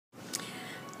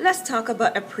Let's talk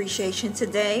about appreciation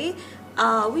today.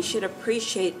 We should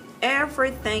appreciate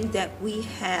everything that we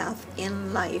have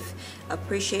in life.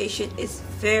 Appreciation is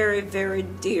very, very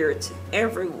dear to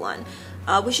everyone.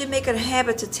 We should make it a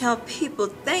habit to tell people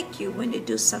thank you when they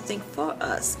do something for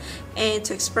us and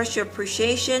to express your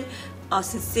appreciation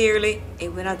sincerely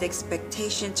and without the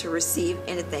expectation to receive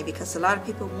anything, because a lot of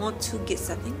people want to get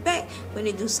something back when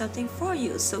they do something for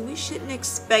you. So we shouldn't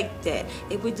expect that.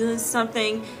 If we're doing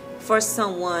something for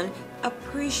someone,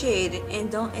 appreciate it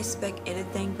and don't expect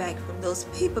anything back from those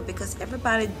people, because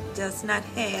everybody does not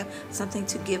have something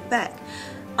to give back.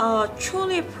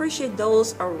 Truly appreciate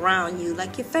those around you,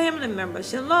 like your family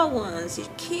members, your loved ones, your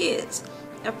kids.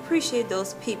 Appreciate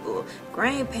those people,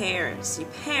 grandparents, your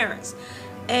parents,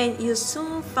 and you'll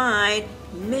soon find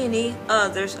many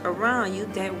others around you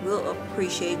that will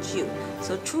appreciate you.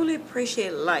 So truly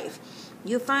appreciate life.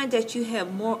 You'll find that you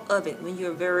have more of it when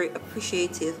you're very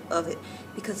appreciative of it,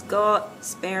 because God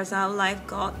spares our life.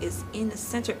 God is in the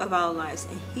center of our lives,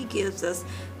 and He gives us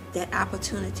that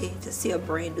opportunity to see a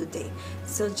brand new day.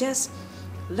 So just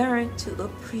learn to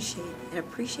appreciate, and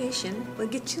appreciation will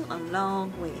get you a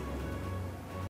long way.